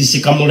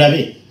busirisika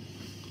mulabe.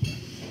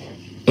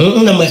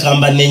 Mwe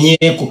kamba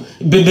nenyeko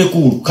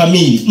bebekulu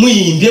kamiri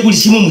muyimbye buli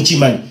kimu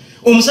mukimanyi.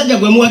 Omusajja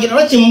gwe muwagira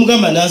lwaki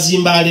mumugamba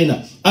nazimba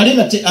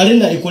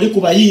arena ekole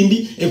ku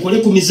bayimbi ekole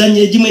ku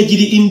mizanyo egimu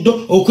egiri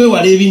indo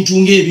okwewala ebintu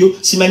ng'ebyo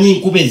simanyi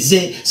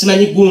nkubeze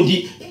simanyi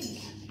gundi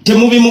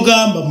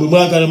temubimugamba mwe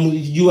mwagala mu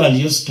you and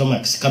your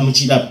stomachs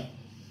kamukiraba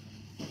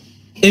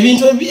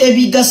ebintu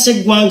ebigase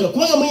Gwanga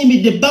kubanga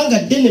muyimbidde banga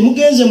ddene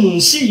mugenze mu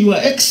nsi you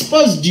are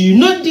exposed. You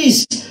know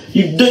this.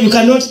 You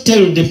cannot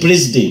tell the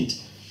president.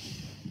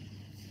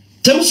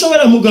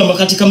 Temusobola mugamba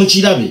kati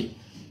kamukirabe.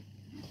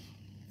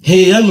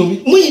 Ano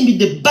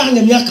muyimbidde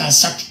banga emyaka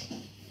 3.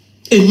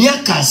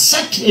 Emyaka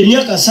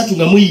 3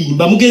 nga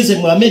muyimba mugenze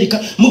mu America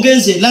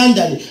mugenze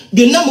London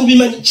byonna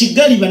mubimanyi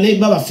Kigali bane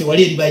babaffe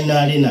wali eri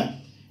balina arena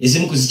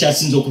ezimu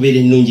kuzikyasinza okubeera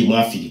ennungi mu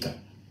Africa.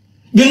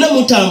 Byonna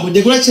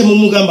mutambudde lwaki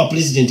mumugamba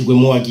president gwe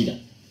muwagira.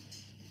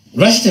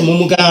 Lwaki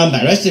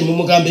mumugamba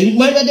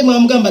mwali badde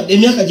mwamugamba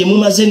emyaka gye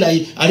mumaze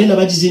naye arena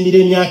bagizimbira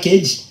emyaka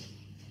egi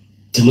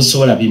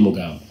temusobola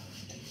bimugamba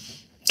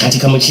kati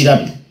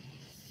kamukirabe.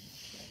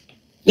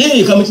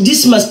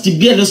 This must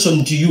be a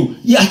lesson to you.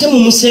 Ate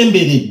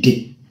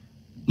mumusemberedde.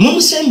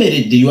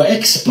 Mumusemberedde, you are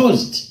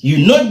exposed.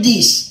 You know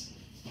this.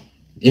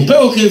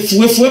 Empewo ke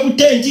fuwe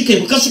butendi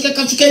ke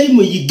kasuke eri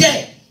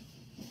muyige.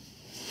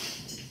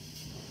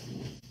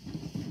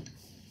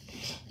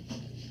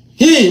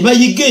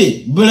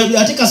 Bayige,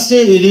 ate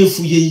kasere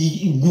fuye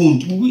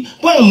gundi.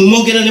 Bwana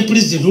mumogera ne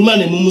president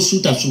rumane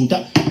mumusuta.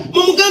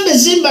 Mumugambe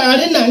Zimba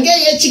Arena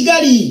ngeye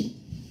Kigali.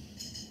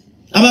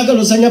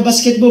 Abagalo sanya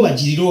basketball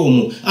bagiriro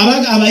omu.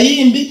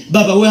 Abayimbi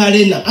baba we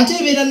Arena. Ate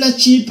ebera na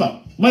cheaper.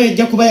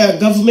 Bayajja kuba ya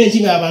government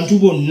nga abantu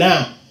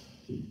bonna.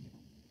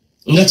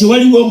 Ngati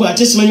waliwo mbu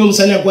ate simanyi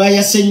omusana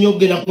gwaya senyo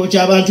gena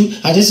kocha abantu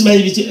ate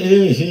simanyi biti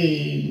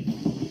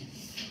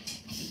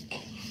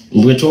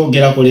Mbwe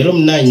twogera ko lero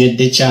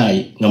mnanywedde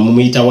chai nga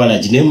mumuyita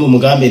walaji ne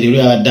mugambe lero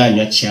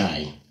yabadanywa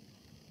chai.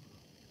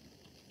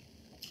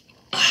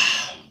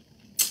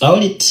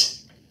 Audit.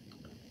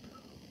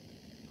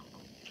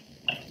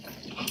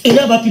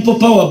 Era ba people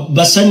power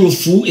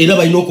basanyufu era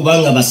balina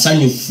okubanga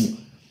basanyufu.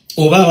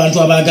 Oba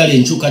abantu abagala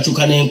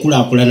enchuka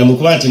n'enkulakulana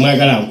mukuba nti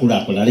mwagala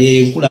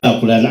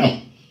nkulakulana.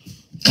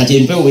 Kati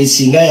empewo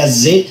esinga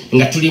yazze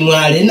nga tuli mu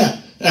Arena.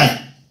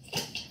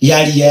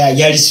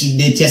 Yali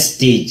student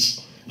stage.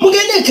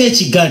 Mugendeko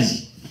ekigali.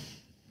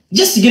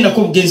 Just genda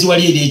ko bugenzi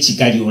wali eri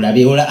ekigali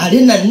olabe ola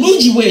Arena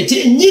nungi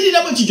bwete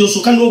enyirira bwe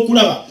kijosoka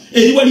n'okulaba.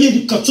 Eri wali eri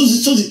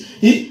katsozi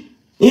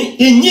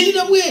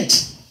enyirira bwete.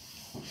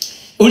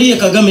 Oli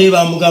Kagame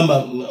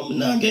bamugamba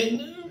nange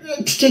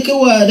tuteke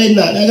wa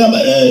Arena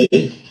nagamba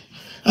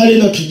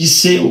Arena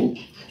tugiseewo.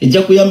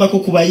 Ejja kuyambako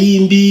ku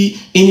bayimbi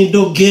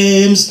indoor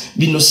games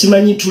bino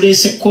simanyi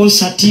tulese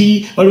concert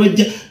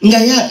walwejja nga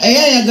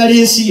yayagala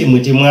ensi yemwe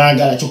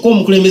temwagala kyokka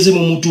omukulembeze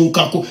mu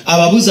mutuukako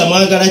ababuza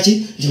mwagala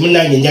ki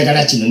timunange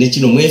njagala kino ne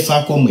kino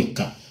mwefaako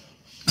mwekka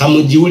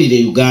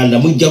kamugiwulire Uganda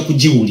mujja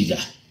kugiwulira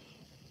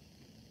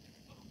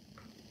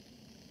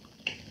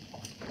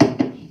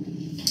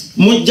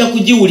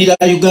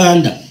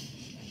Uganda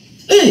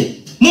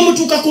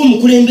mumutuukako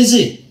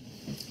omukulembeze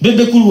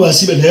Bebe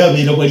kuluwasiba naye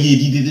abeera wali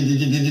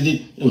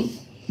eri.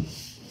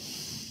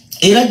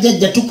 Era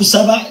jjajja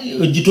tukusaba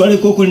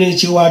ogitwaleko ko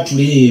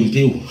n'ekiwaatule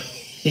empewo.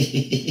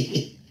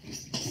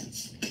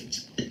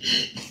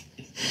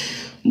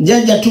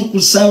 Jjajja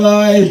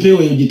tukusaba empewo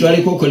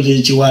ogitwaleko ko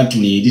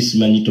n'ekiwaatule eri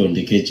simanyi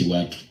tondeka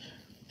ekiwaatule.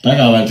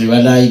 Paka abantu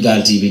banayiga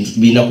nti ebintu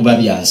tubina kuba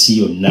bya nsi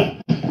yonna.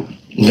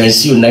 Nga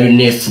nsi yonna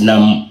yonna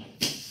efunamu.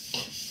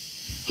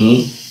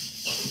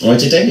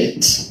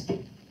 Okitegete?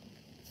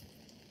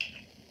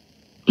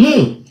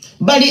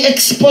 Bali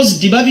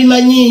exposed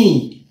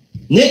babimanyi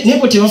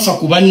nebo tebafa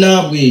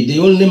kubanabwe they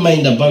only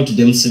mind about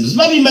themselves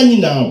babimanyi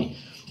nawe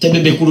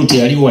tebebe kuluti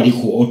yali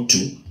waliko otu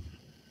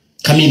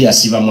kamili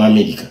asiba mu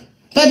America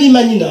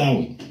babimanyi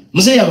nawe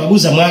muze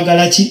yababuza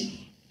mwagala ki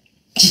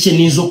kiche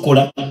nizo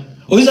kola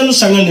oyinza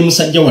nosanga ne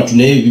musajja watu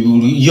naye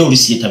yo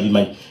lisieta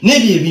bimanyi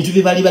nebye ebintu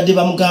bibali badde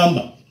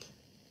bamugamba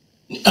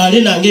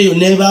Arena ngeyo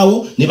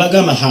nebawo ne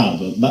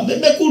bagamba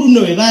bebe kulu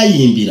no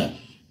bebayimbira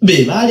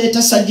be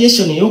baleta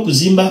suggestion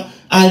y'okuzimba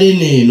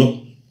Arena eno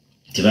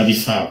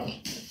tebabifaako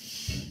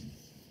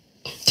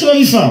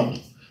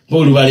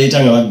bolu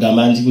baleta nga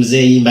bagamba nti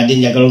kuzeeyi mbadde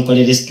njagala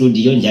nkolere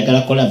studio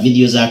njagala kola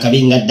video za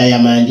kabinga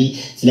Diamond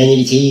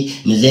sinanyi ki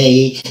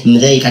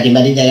muzeeyi kati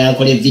mbadde njagala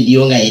nkole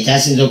video nga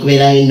etasinze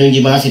okubeera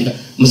ennungi mu Africa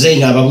muzeeyi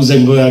ng'ababuuza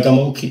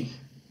ng'agamba okay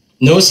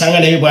n'osanga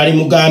naye bwali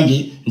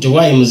mugambye nti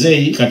waayi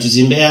muzeeyi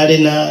katuzimbe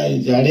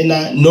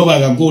Arena noba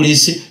nga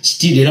gwolese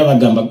still era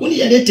bagamba gundi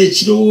yaleeta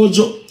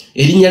ekirowoozo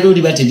erinnya lyo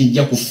liba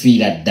terijja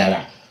kufiira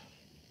ddala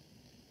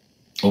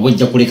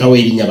obojja kulekawo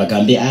erinnya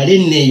bagambe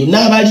Arena eyo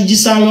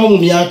n'abaligisangawo mu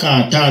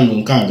myaka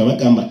 5-6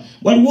 bagamba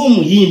waliwo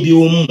omuyimbi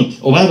omu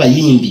oba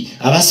abayimbi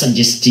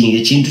abasuggesting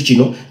ekintu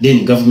kino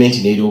then government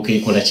n'eryoka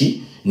ekola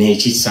ki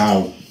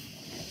n'ekisaawo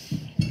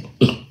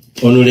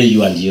onole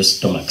you and your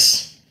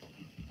stomachs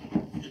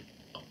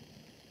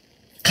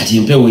kati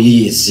empewo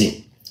yiyeze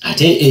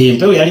ate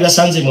empewo yali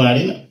basanze mu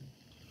Arena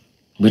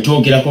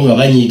bwetwogerako nga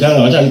banyiga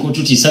nga batandika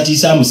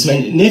otutiisatiisa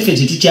musimanyi neffe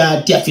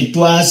tetukyatya ffe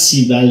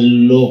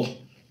twasibalo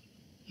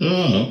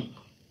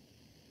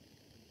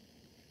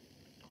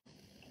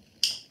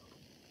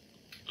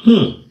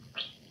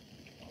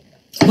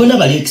bona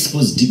bali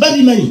exposed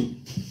babimanyi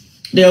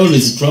they are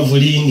always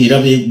traveling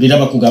era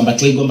bakugamba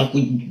twegomba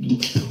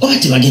oba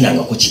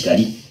tebagendangako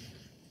Kigali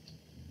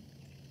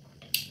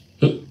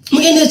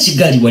mugenda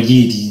Kigali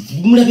wali eri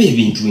mulabe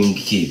ebintu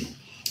engikebyo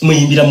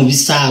muyimbira mu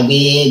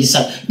bisaawe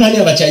bani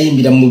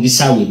abakyayimbira mu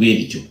bisaawe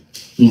bwebityo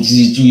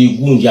nti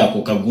gundi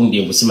ako kagundi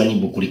ebusimanyi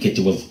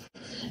bukuliketi bwe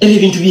ebyo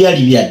ebintu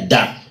byali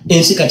byadda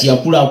ensi kati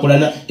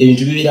yakulakulana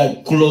ebintu bibera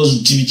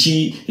closed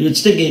biki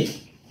kitege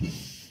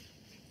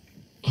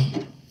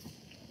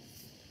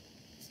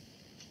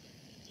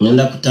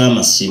nenda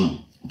kutama simu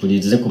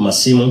pulizire ku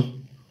masimu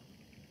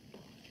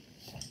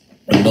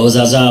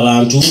ndoza za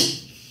abantu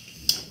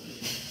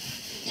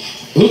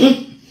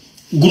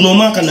guno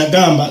mwaka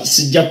nagamba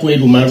sijja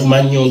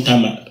kweruma nnyo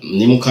ntama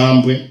ni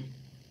mukambwe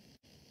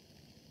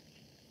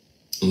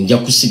nja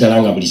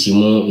kusigala nga buli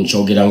kimu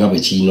nkyogera nga bwe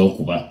kirina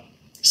okuba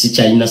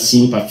sikyalina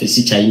sympathy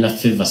sikyalina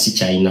favor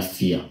sikyalina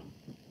fear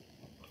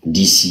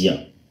this year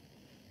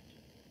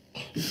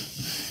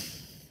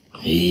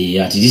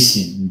At least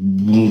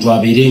muntu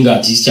aberenga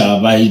at least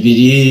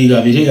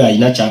aberenga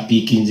ina cha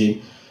pikinze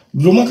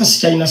Lumaka si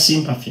China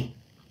sympathy.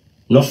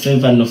 No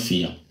favor, no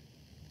fear.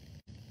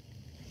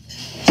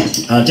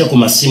 Ate ku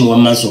masimu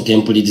wamaso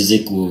kempulize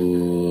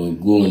ku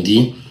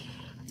gundi.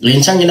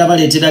 Lenchange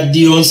nabaletera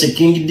Dionce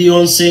King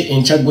Dionce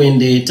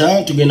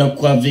enchagwendeta tugenda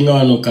kwa vinga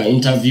wano ka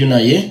interview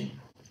naye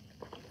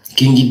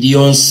King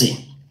Dionce.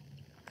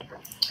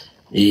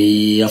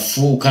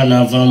 Yafuuka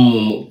nava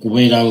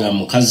kubeera nga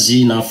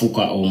mukazi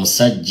nafuuka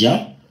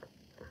omusajja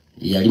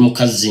yali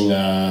mukazi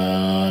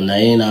nga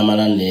naye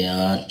n'amala ne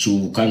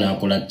akyuka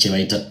n'akola kye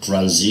bayita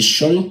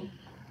transition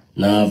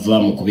n'ava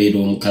mu kubeera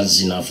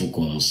omukazi n'afuuka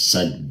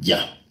omusajja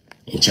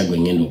enkyago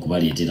engenda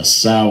okubaleetera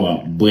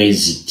ssaawa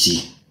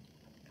bweziti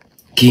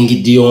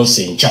King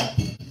Dionce enkya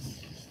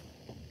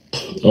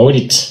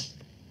owuliti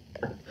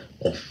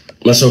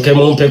masooke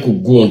mumpe ku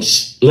gundi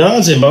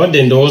nanze mbawadde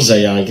endowooza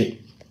yange.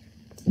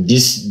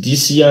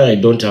 This year I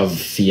don't have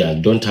fear, I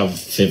don't have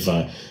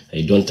favor,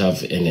 I don't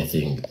have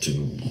anything to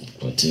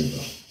whatever.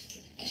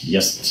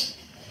 Just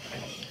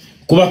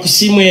kuba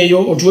kusimu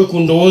eyo otuwe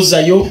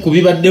kundowooza yo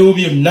kubibaddewo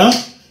byonna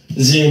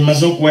nze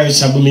maze okuwayo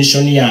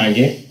submission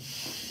yange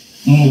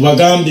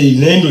mubagambe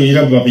nendo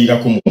era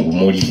babeerako mu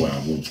bumuli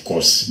bwabwe of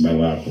course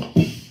babaako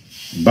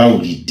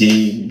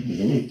bawulidde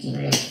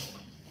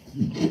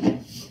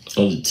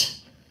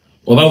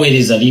oba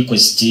weereza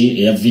request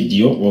ya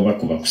video oba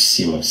kuba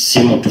kusimu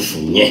simu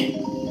tufunye.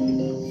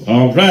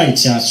 Alright,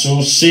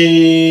 so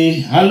say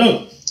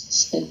hello.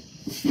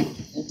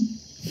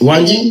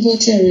 Wanji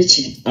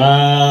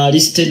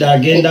listed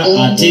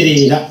agenda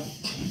aterera.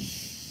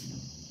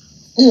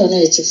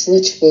 Na ekifulo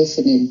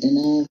kikwefunidde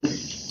naawe.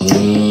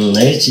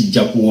 Naye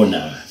kijja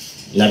kuwona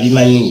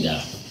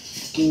nabimanyira.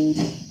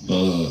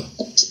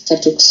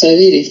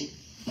 Katukusabire.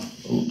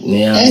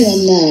 Naye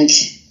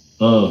bannange.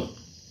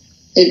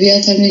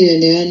 Ebya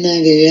Chameleone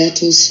bannange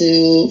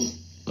byatuuseewo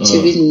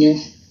kibi nnyo.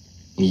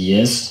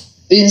 Yes.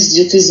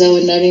 Binzijukiza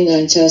we nali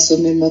nga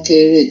nkyasoma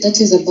Makerere. That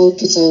is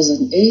about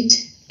 2008.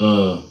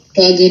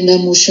 Twagenda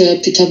mu show ya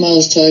Peter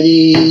Miles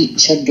twali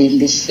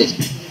Kyadondoffe.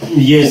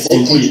 Yes.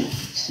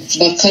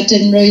 But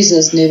curtain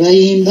raisers ne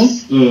bayimba.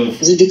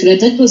 Nzijukira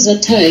that was the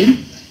time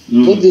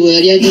Bobby we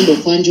yali agenda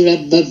okwanjula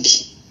Babbi.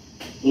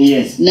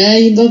 Yes.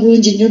 N'ayimba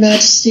bulungi nnyo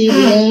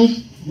n'atusiibula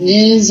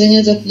nenze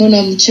ngenza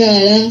kunona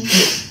mukyala.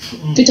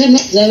 Peter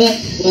Miles aba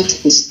watu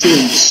ku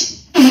stage.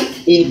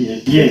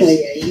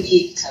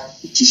 Yayika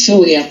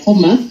kishow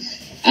yakoma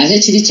ate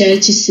kiri kyali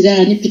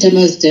kisiraani Peter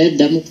Miles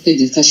teyaddamu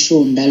kutegeka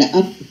show ndala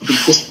up to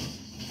this.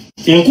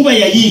 Enkuba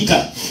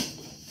yayiika.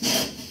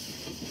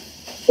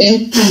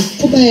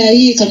 Enkuba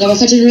yayiika nga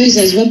bakati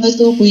raisers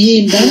bamaze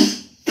okuyimba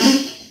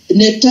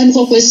ne tutandika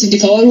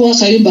okwesindika waliwo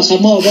akayumba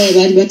kamu abo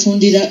baali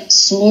batundira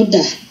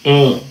soda.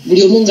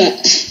 Buli omu nga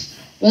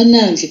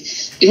bannange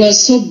it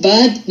was so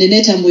bad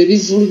neneetamu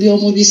ebivulu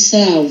by'omu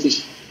bisaawe.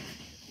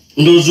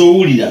 Ndozo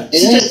owulira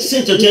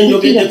sekyo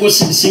kyenjogeddeko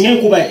singa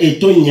enkuba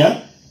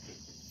etonnya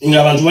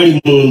ng'abantu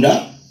bali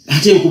munda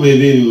ate enkuba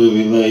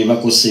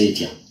ebakose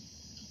etya.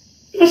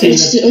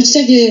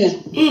 Okitegeera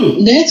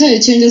naye kale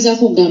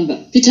kyengezaako okugamba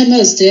Peter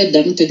Miles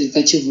teyaddamu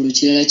tegeka kivulu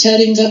kirala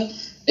kyalinga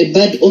a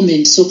bad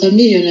omen. So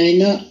Chameleone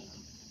alina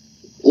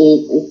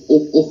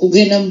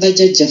okugenda mu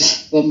bajjajja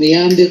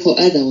bamuyambeko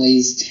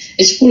otherwise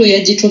ekikulu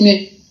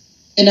yagitumye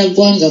na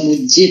Gwanga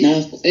Mujje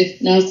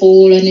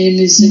n'akowoola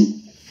n'emizimu.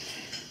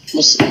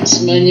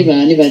 Simanyi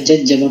baani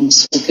bajjajja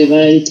bamusoke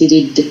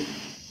bayitiridde.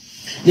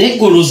 Naye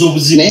goloza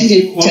obuzibu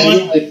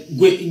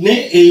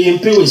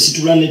empewo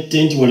esitula ne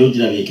tenti wali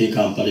ogirabyeeko e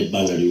Kampala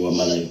ebbanga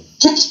liwamalayo.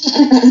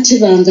 Ate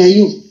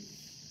bangayo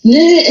ne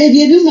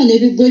ebyo ebyuma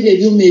n'ebigwa ebyo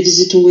ebyuma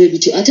ebizitowa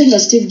ebityo ate nga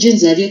Steve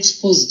Jeans ali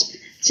exposed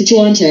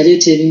sikiwa nti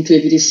aleeta ebintu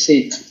ebiri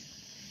fake.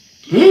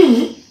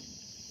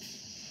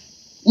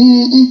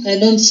 I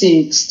don't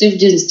think Steve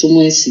Jeans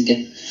tumwesiga.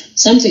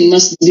 Something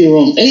must be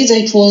wrong. Either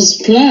it was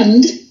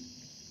planned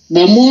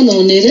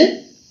bamwononere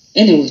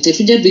anyway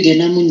tetujja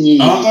bigenamu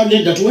nnyo.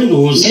 Nedda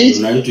tuwendowooza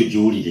nayo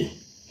tugiwulire.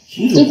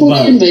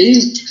 Tukuyimba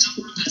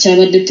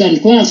kyabadde planned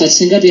kubanga kati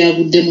singa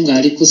byaguddemu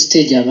ng'ali ku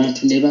stage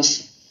abantu ne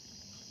bafa.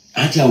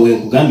 Ate awe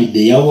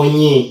nkugambidde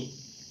yawonye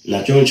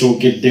nakyo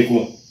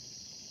nkyogeddeko.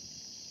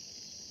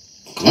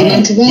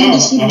 Abantu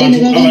bandifudde ne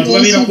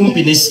babeera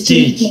kumpi ne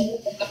stage.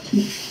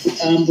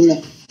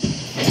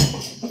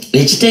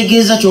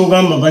 Ekitegeeza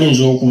ky'ogamba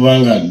balinza okuba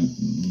nga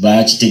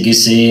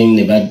bakitegese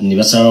ne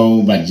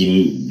basalawo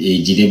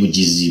bagire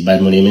bugizi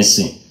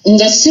bamulemese.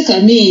 Nga si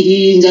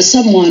Kamiiri nga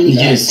someone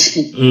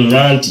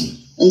anti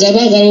nga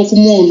baagala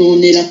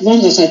okumwonoonera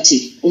kubanga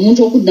kati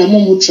omuntu okuddamu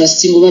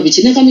omutrusting oba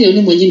biki ne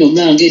Chameleone mwennyini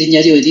omulanga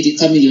erinnya lyo eriri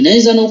Chameleone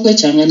ayinza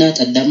n'okwekyanga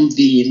n'ataddamu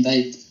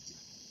biyimbayo.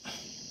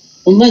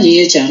 Omumanyi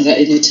yeekyanga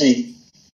anytime.